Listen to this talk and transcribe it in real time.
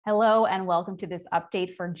Hello and welcome to this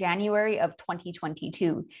update for January of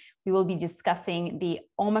 2022. We will be discussing the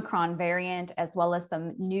Omicron variant as well as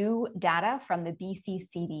some new data from the BC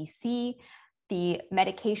CDC, the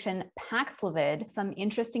medication Paxlovid, some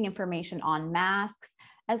interesting information on masks,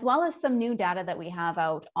 as well as some new data that we have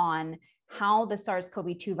out on how the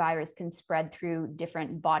SARS-CoV-2 virus can spread through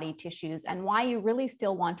different body tissues and why you really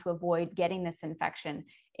still want to avoid getting this infection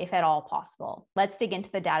if at all possible. Let's dig into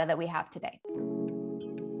the data that we have today.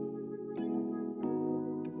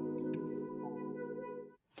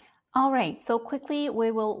 All right, so quickly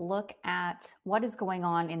we will look at what is going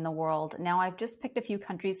on in the world. Now, I've just picked a few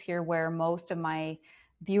countries here where most of my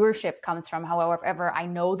viewership comes from. However, I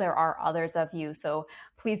know there are others of you, so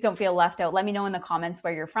please don't feel left out. Let me know in the comments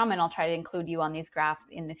where you're from, and I'll try to include you on these graphs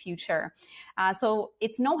in the future. So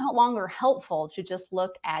it's no longer helpful to just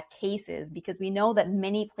look at cases because we know that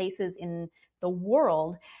many places in the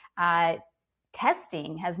world,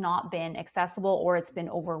 testing has not been accessible, or it's been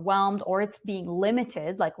overwhelmed, or it's being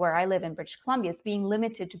limited, like where I live in British Columbia, it's being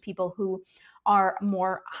limited to people who are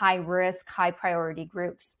more high risk, high priority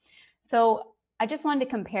groups. So I just wanted to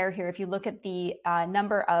compare here. If you look at the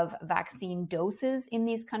number of vaccine doses in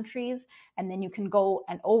these countries, and then you can go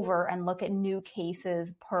over and look at new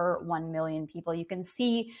cases per 1 million people, you can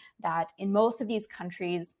see that in most of these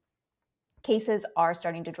countries, cases are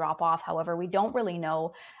starting to drop off. However, we don't really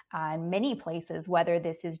know in many places whether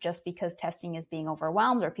this is just because testing is being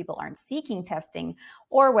overwhelmed or people aren't seeking testing,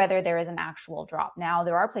 or whether there is an actual drop. Now,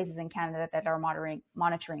 there are places in Canada that are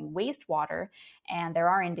monitoring wastewater, and there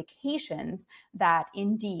are indications that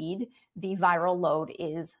indeed the viral load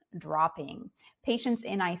is dropping. Patients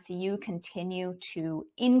in ICU continue to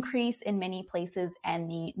increase in many places, and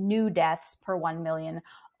the new deaths per 1 million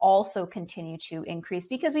also continue to increase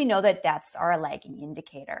because we know that deaths are a lagging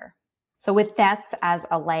indicator. So with deaths as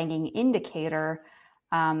a lagging indicator,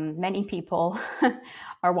 many people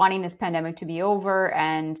are wanting this pandemic to be over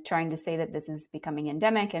and trying to say that this is becoming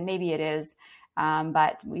endemic, and maybe it is,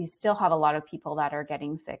 but we still have a lot of people that are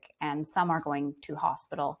getting sick, and some are going to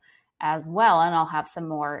hospital as well. And I'll have some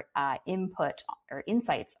more input or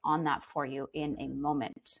insights on that for you in a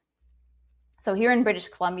moment. So here in British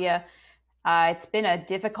Columbia, it's been a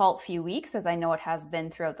difficult few weeks, as I know it has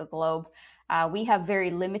been throughout the globe. We have very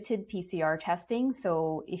limited PCR testing.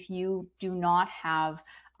 So if you do not have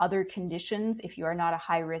other conditions, if you are not a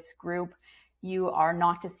high-risk group, you are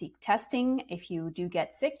not to seek testing. If you do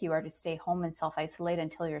get sick, you are to stay home and self-isolate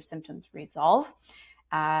until your symptoms resolve.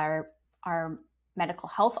 Our medical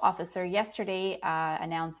health officer yesterday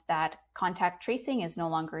announced that contact tracing is no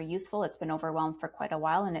longer useful. It's been overwhelmed for quite a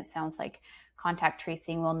while, and it sounds like contact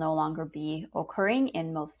tracing will no longer be occurring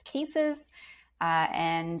in most cases.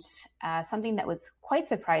 Something that was quite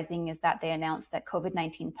surprising is that they announced that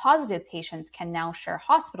COVID-19 positive patients can now share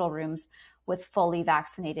hospital rooms with fully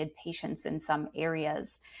vaccinated patients in some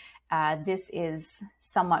areas. This is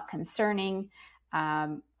somewhat concerning.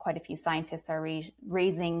 Quite a few scientists are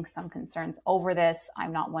raising some concerns over this.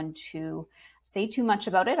 I'm not one to say too much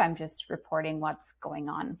about it. I'm just reporting what's going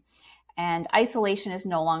on. And isolation is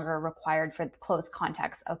no longer required for close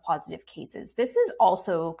contacts of positive cases. This is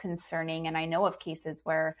also concerning, and I know of cases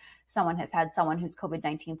where someone has had someone who's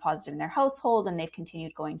COVID-19 positive in their household, and they've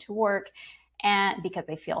continued going to work and because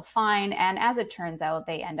they feel fine. And as it turns out,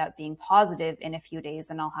 they end up being positive in a few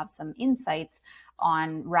days, and I'll have some insights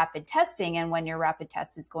on rapid testing and when your rapid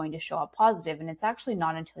test is going to show up positive. And it's actually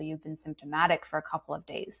not until you've been symptomatic for a couple of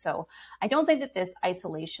days. So I don't think that this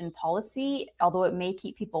isolation policy, although it may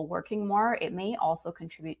keep people working more, it may also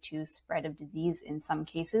contribute to spread of disease in some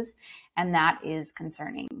cases, and that is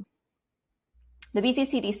concerning. The BC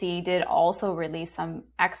CDC did also release some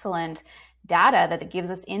excellent data that gives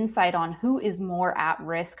us insight on who is more at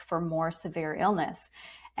risk for more severe illness.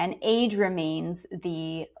 And age remains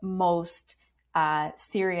the most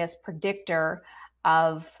serious predictor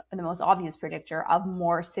of the most obvious predictor of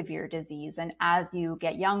more severe disease. And as you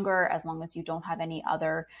get younger, as long as you don't have any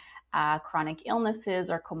other chronic illnesses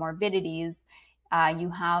or comorbidities, you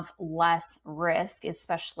have less risk,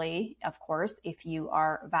 especially, of course, if you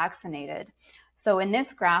are vaccinated. So in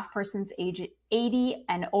this graph, persons age 80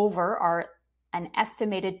 and over are an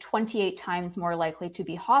estimated 28 times more likely to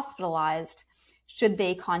be hospitalized should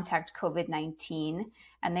they contact COVID-19,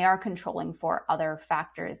 and they are controlling for other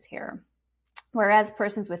factors here. Whereas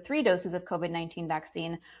persons with 3 doses of COVID-19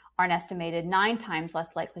 vaccine are an estimated 9 times less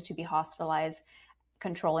likely to be hospitalized,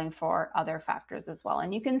 controlling for other factors as well.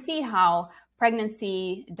 And you can see how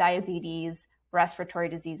pregnancy, diabetes, respiratory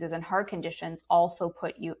diseases, and heart conditions also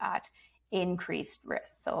put you at increased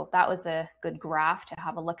risk. So that was a good graph to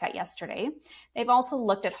have a look at yesterday. They've also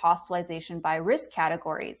looked at hospitalization by risk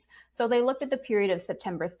categories. So they looked at the period of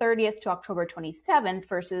September 30th to October 27th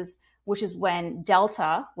versus, which is when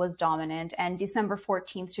Delta was dominant, and December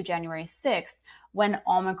 14th to January 6th when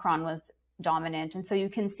Omicron was dominant. And so you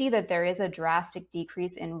can see that there is a drastic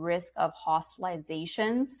decrease in risk of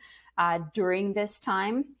hospitalizations during this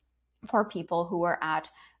time for people who are at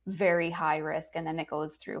very high risk, and then it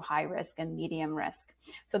goes through high risk and medium risk.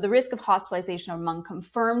 So the risk of hospitalization among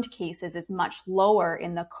confirmed cases is much lower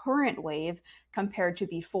in the current wave compared to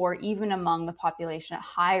before, even among the population at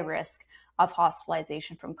high risk of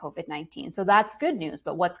hospitalization from COVID-19. So that's good news.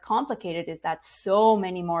 But what's complicated is that so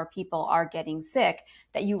many more people are getting sick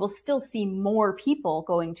that you will still see more people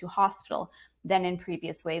going to hospital than in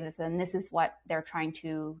previous waves. And this is what they're trying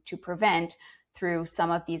to prevent through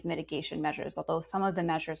some of these mitigation measures, although some of the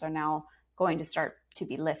measures are now going to start to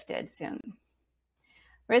be lifted soon.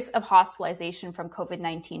 Risk of hospitalization from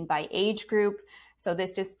COVID-19 by age group. So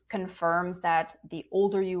this just confirms that the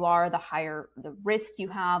older you are, the higher the risk you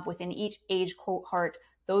have within each age cohort.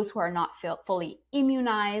 Those who are not fully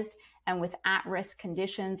immunized and with at-risk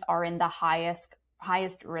conditions are in the highest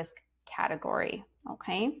risk category,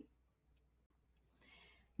 okay?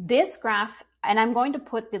 This graph, and I'm going to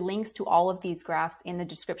put the links to all of these graphs in the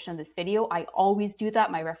description of this video. I always do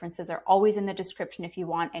that. My references are always in the description if you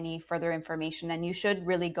want any further information, and you should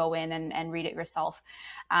really go in and read it yourself.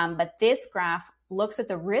 But this graph looks at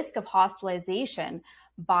the risk of hospitalization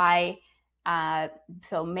by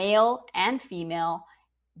so male and female,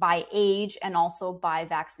 by age, and also by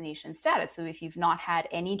vaccination status. So if you've not had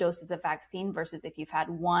any doses of vaccine versus if you've had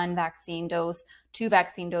 1 vaccine dose, 2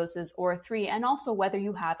 vaccine doses, or 3, and also whether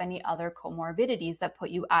you have any other comorbidities that put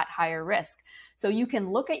you at higher risk. So you can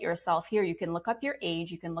look at yourself here, you can look up your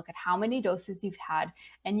age, you can look at how many doses you've had,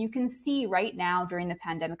 and you can see right now during the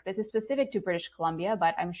pandemic, this is specific to British Columbia,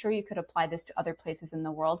 but I'm sure you could apply this to other places in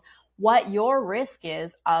the world, what your risk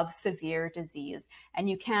is of severe disease. And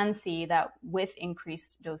you can see that with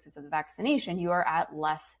increased doses of the vaccination, you are at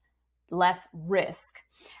less risk.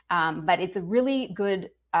 But it's a really good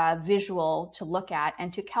visual to look at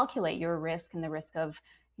and to calculate your risk and the risk of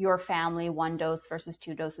your family, 1 dose versus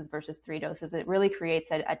 2 doses versus 3 doses. It really creates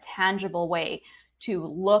a tangible way to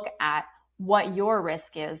look at what your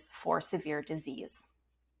risk is for severe disease.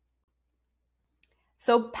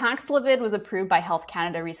 So Paxlovid was approved by Health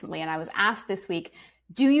Canada recently, and I was asked this week,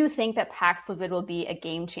 do you think that Paxlovid will be a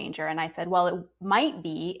game changer? And I said, well, it might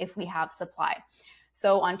be if we have supply.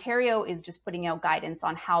 So Ontario is just putting out guidance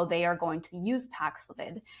on how they are going to use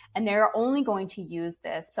Paxlovid, and they're only going to use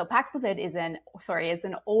this. So Paxlovid is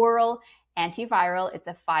an oral antiviral. It's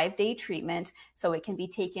a 5-day treatment, so it can be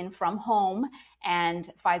taken from home. And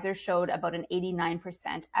Pfizer showed about an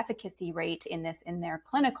 89% efficacy rate in this in their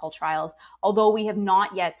clinical trials, although we have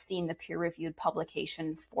not yet seen the peer-reviewed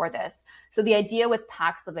publication for this. So the idea with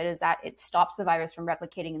Paxlovid is that it stops the virus from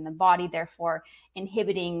replicating in the body, therefore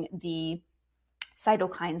inhibiting the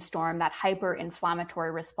cytokine storm, that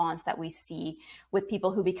hyper-inflammatory response that we see with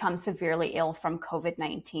people who become severely ill from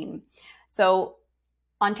COVID-19. So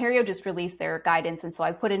Ontario just released their guidance, and so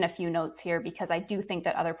I put in a few notes here because I do think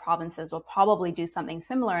that other provinces will probably do something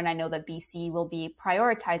similar, and I know that BC will be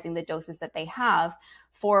prioritizing the doses that they have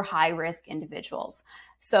for high-risk individuals.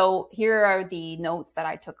 So here are the notes that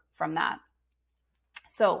I took from that.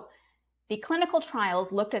 So the clinical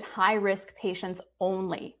trials looked at high-risk patients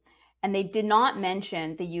only, and they did not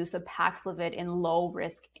mention the use of Paxlovid in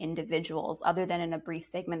low-risk individuals, other than in a brief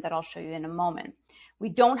segment that I'll show you in a moment. We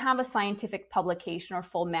don't have a scientific publication or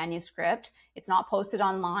full manuscript. It's not posted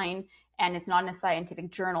online, and it's not in a scientific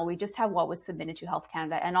journal. We just have what was submitted to Health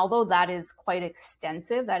Canada. And although that is quite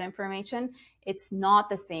extensive, that information, it's not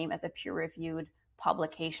the same as a peer-reviewed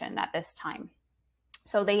publication at this time.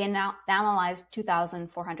 So they analyzed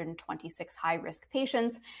 2,426 high-risk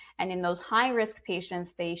patients, and in those high-risk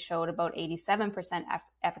patients, they showed about 87%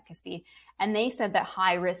 efficacy, and they said that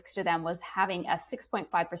high risk to them was having a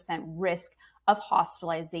 6.5% risk of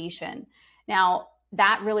hospitalization. Now,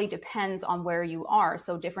 that really depends on where you are.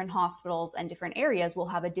 So different hospitals and different areas will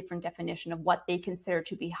have a different definition of what they consider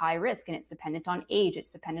to be high risk, and it's dependent on age,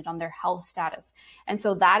 it's dependent on their health status. And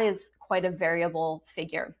so that is quite a variable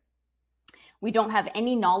figure. We don't have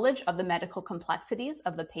any knowledge of the medical complexities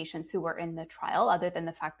of the patients who were in the trial, other than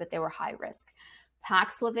the fact that they were high risk.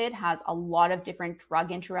 Paxlovid has a lot of different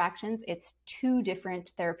drug interactions. It's 2 different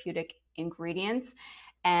therapeutic ingredients,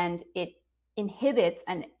 and it inhibits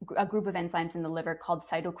a group of enzymes in the liver called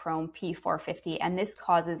cytochrome P450, and this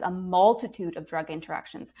causes a multitude of drug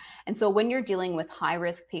interactions. And so when you're dealing with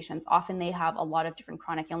high-risk patients, often they have a lot of different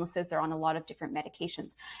chronic illnesses, they're on a lot of different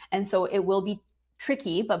medications. And so it will be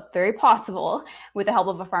tricky, but very possible, with the help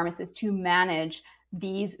of a pharmacist, to manage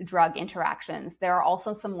these drug interactions. There are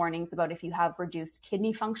also some warnings about if you have reduced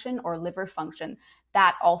kidney function or liver function,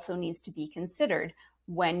 that also needs to be considered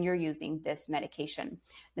when you're using this medication.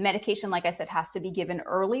 The medication, like I said, has to be given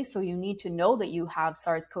early, so you need to know that you have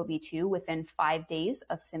SARS-CoV-2 within 5 days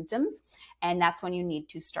of symptoms, and that's when you need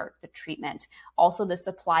to start the treatment. Also, the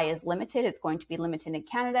supply is limited. It's going to be limited in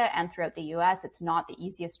Canada and throughout the US. It's not the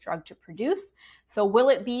easiest drug to produce. So will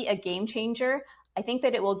it be a game changer? I think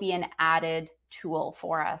that it will be an added tool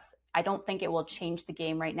for us. I don't think it will change the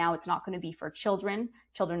game right now. It's not going to be for children.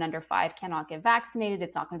 Children under 5 cannot get vaccinated.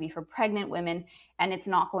 It's not going to be for pregnant women, and it's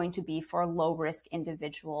not going to be for low-risk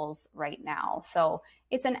individuals right now. So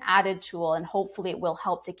it's an added tool, and hopefully it will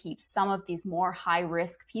help to keep some of these more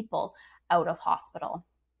high-risk people out of hospital.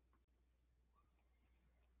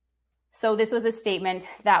 So this was a statement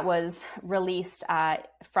that was released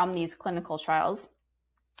from these clinical trials.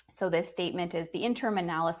 So this statement is: the interim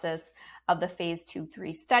analysis of the phase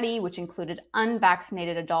 2/3 study, which included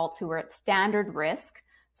unvaccinated adults who were at standard risk,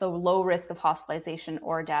 so low risk of hospitalization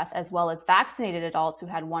or death, as well as vaccinated adults who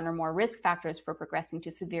had one or more risk factors for progressing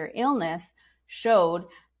to severe illness, showed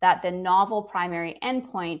that the novel primary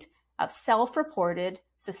endpoint of self-reported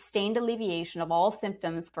sustained alleviation of all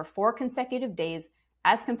symptoms for 4 consecutive days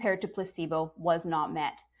as compared to placebo was not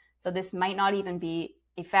met. So this might not even be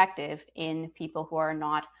effective in people who are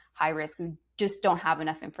not high risk, who just don't have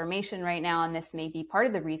enough information right now. And this may be part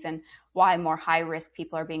of the reason why more high risk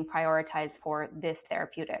people are being prioritized for this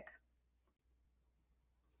therapeutic.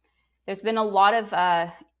 There's been a lot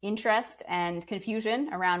of interest and confusion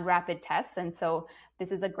around rapid tests. And so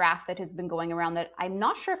this is a graph that has been going around that I'm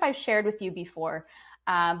not sure if I've shared with you before,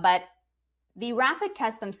 but the rapid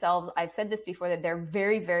tests themselves, I've said this before, that they're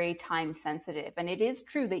very, very time sensitive. And it is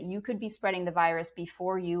true that you could be spreading the virus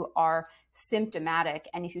before you are symptomatic.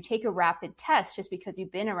 And if you take a rapid test just because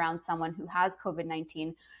you've been around someone who has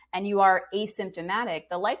COVID-19 and you are asymptomatic,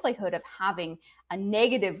 the likelihood of having a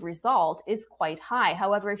negative result is quite high.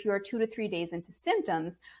 However, if you are 2 to 3 days into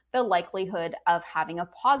symptoms, the likelihood of having a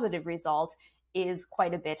positive result is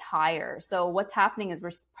quite a bit higher. So what's happening is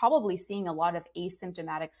we're probably seeing a lot of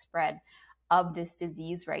asymptomatic spread of this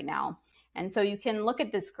disease right now. And so you can look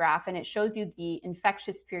at this graph and it shows you the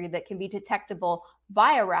infectious period that can be detectable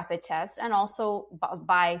by a rapid test and also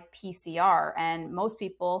by PCR. And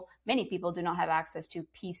many people do not have access to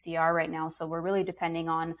PCR right now. So we're really depending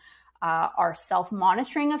on our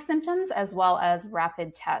self-monitoring of symptoms as well as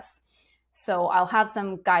rapid tests. So I'll have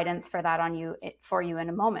some guidance for that for you in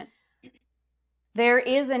a moment. There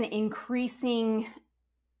is an increasing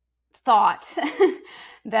thought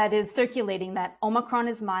that is circulating that Omicron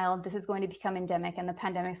is mild, this is going to become endemic, and the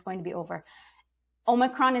pandemic is going to be over.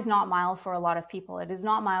 Omicron is not mild for a lot of people. It is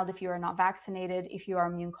not mild if you are not vaccinated, if you are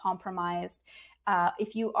immune compromised,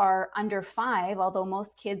 if you are under 5, although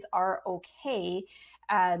most kids are okay.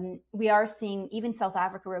 We are seeing, even South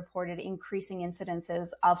Africa reported increasing incidences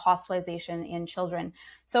of hospitalization in children.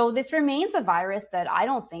 So this remains a virus that I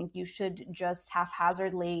don't think you should just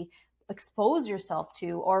haphazardly expose yourself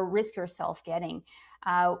to or risk yourself getting.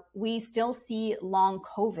 We still see long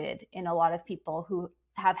COVID in a lot of people who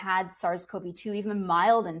have had SARS-CoV-2, even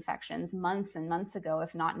mild infections months and months ago,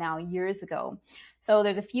 if not now years ago. So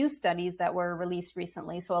there's a few studies that were released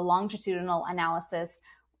recently. So a longitudinal analysis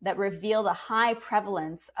that revealed a high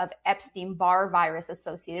prevalence of Epstein-Barr virus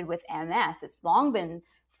associated with MS. It's long been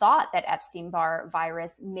thought that Epstein-Barr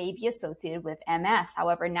virus may be associated with MS.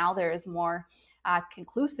 However, now there is more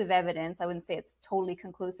conclusive evidence. I wouldn't say it's totally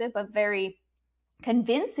conclusive, but very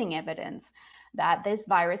convincing evidence that this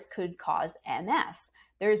virus could cause MS.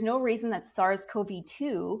 There is no reason that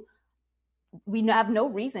SARS-CoV-2, we have no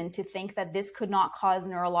reason to think that this could not cause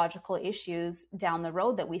neurological issues down the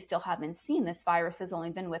road that we still haven't seen. This virus has only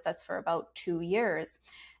been with us for about 2 years.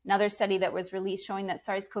 Another study that was released showing that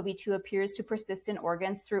SARS-CoV-2 appears to persist in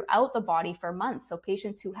organs throughout the body for months. So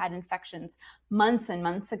patients who had infections months and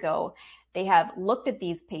months ago, they have looked at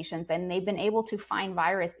these patients and they've been able to find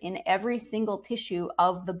virus in every single tissue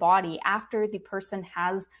of the body after the person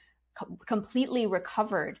has completely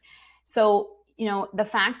recovered. So, the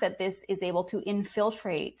fact that this is able to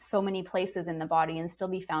infiltrate so many places in the body and still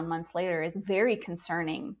be found months later is very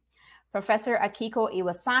concerning. Professor Akiko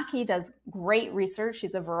Iwasaki does great research.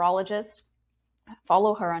 She's a virologist.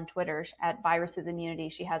 Follow her on Twitter at Viruses Immunity.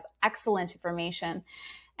 She has excellent information.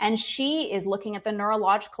 And she is looking at the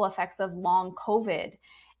neurological effects of long COVID.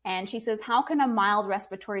 And she says, how can a mild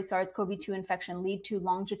respiratory SARS-CoV-2 infection lead to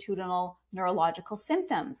longitudinal neurological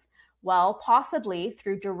symptoms? Well, possibly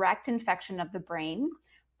through direct infection of the brain,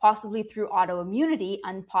 possibly through autoimmunity,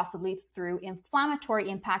 and possibly through inflammatory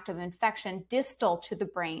impact of infection distal to the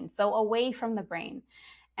brain, so away from the brain.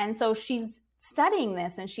 And so she's studying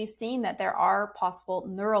this, and she's seeing that there are possible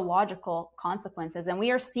neurological consequences, and we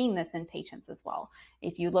are seeing this in patients as well.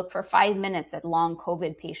 If you look for 5 minutes at long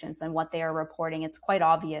COVID patients and what they are reporting, it's quite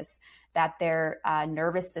obvious that their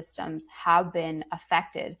nervous systems have been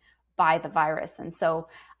affected by the virus. And so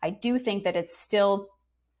I do think that it's still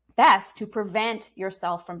best to prevent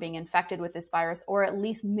yourself from being infected with this virus, or at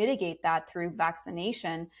least mitigate that through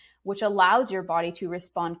vaccination, which allows your body to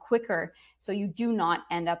respond quicker so you do not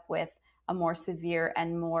end up with a more severe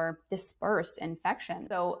and more dispersed infection.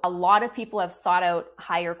 So a lot of people have sought out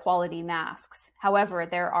higher quality masks. However,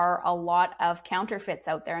 there are a lot of counterfeits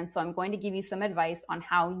out there. And so I'm going to give you some advice on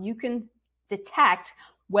how you can detect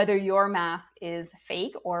whether your mask is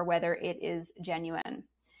fake or whether it is genuine.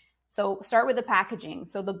 So start with the packaging.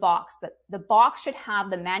 So the box should have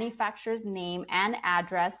the manufacturer's name and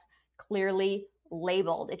address clearly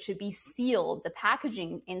labeled. It should be sealed. The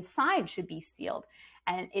packaging inside should be sealed,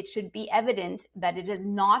 and it should be evident that it has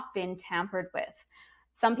not been tampered with.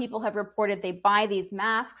 Some people have reported they buy these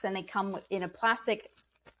masks and they come in a plastic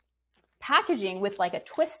packaging with like a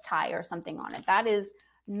twist tie or something on it. That is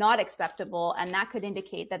not acceptable, and that could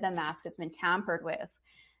indicate that the mask has been tampered with.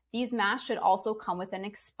 These masks should also come with an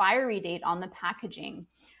expiry date on the packaging.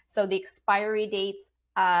 So the expiry dates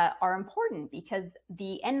are important because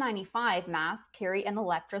the N95 masks carry an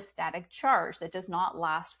electrostatic charge that does not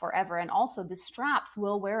last forever. And also the straps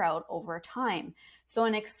will wear out over time. So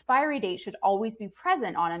an expiry date should always be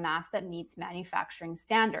present on a mask that meets manufacturing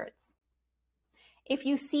standards. If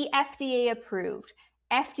you see FDA approved,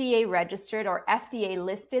 FDA registered, or FDA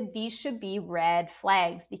listed, these should be red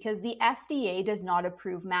flags because the FDA does not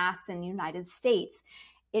approve masks in the United States.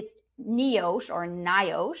 It's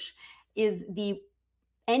NIOSH is the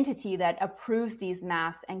entity that approves these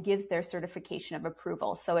masks and gives their certification of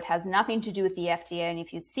approval. So it has nothing to do with the FDA. And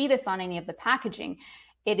if you see this on any of the packaging,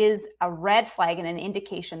 it is a red flag and an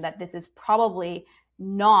indication that this is probably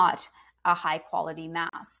not a high quality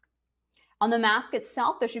mask. On the mask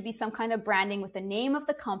itself, there should be some kind of branding with the name of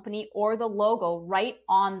the company or the logo right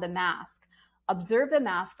on the mask. Observe the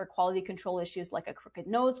mask for quality control issues like a crooked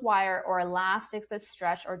nose wire or elastics that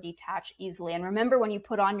stretch or detach easily. And remember, when you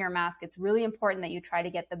put on your mask, it's really important that you try to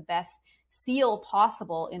get the best seal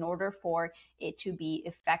possible in order for it to be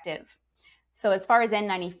effective. So as far as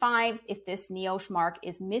N95s, if this NIOSH mark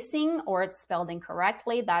is missing or it's spelled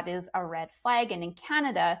incorrectly, that is a red flag. And in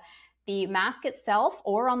Canada, the mask itself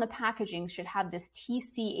or on the packaging should have this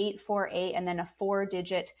TC84A and then a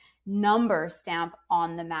 4-digit number stamp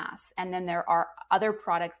on the mask. And then there are other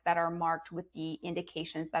products that are marked with the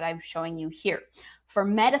indications that I'm showing you here. For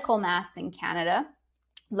medical masks in Canada,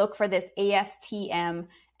 look for this ASTM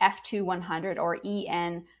F2100 or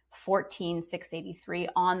EN 14683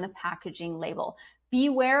 on the packaging label.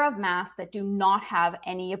 Beware of masks that do not have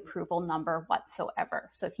any approval number whatsoever.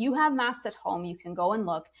 So if you have masks at home, you can go and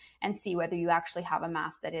look and see whether you actually have a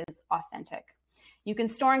mask that is authentic. You can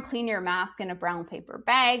store and clean your mask in a brown paper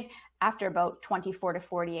bag. After about 24 to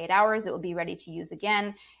 48 hours, it will be ready to use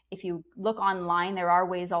again. If you look online, there are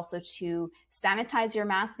ways also to sanitize your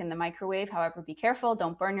mask in the microwave. However, be careful,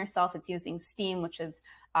 don't burn yourself. It's using steam, which is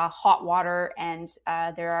hot water, and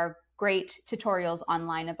there are great tutorials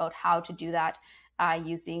online about how to do that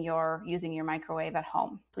using your microwave at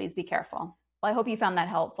home. Please be careful. Well, I hope you found that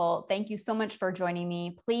helpful. Thank you so much for joining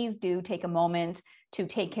me. Please do take a moment to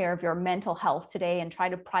take care of your mental health today and try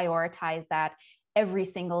to prioritize that every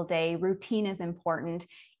single day. Routine is important.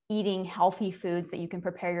 Eating healthy foods that you can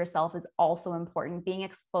prepare yourself is also important. Being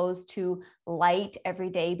exposed to light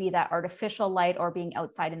every day, be that artificial light or being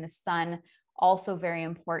outside in the sun, also very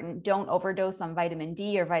important. Don't overdose on vitamin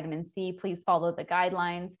D or vitamin C. Please follow the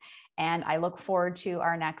guidelines. And I look forward to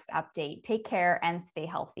our next update. Take care and stay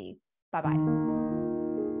healthy. Bye-bye.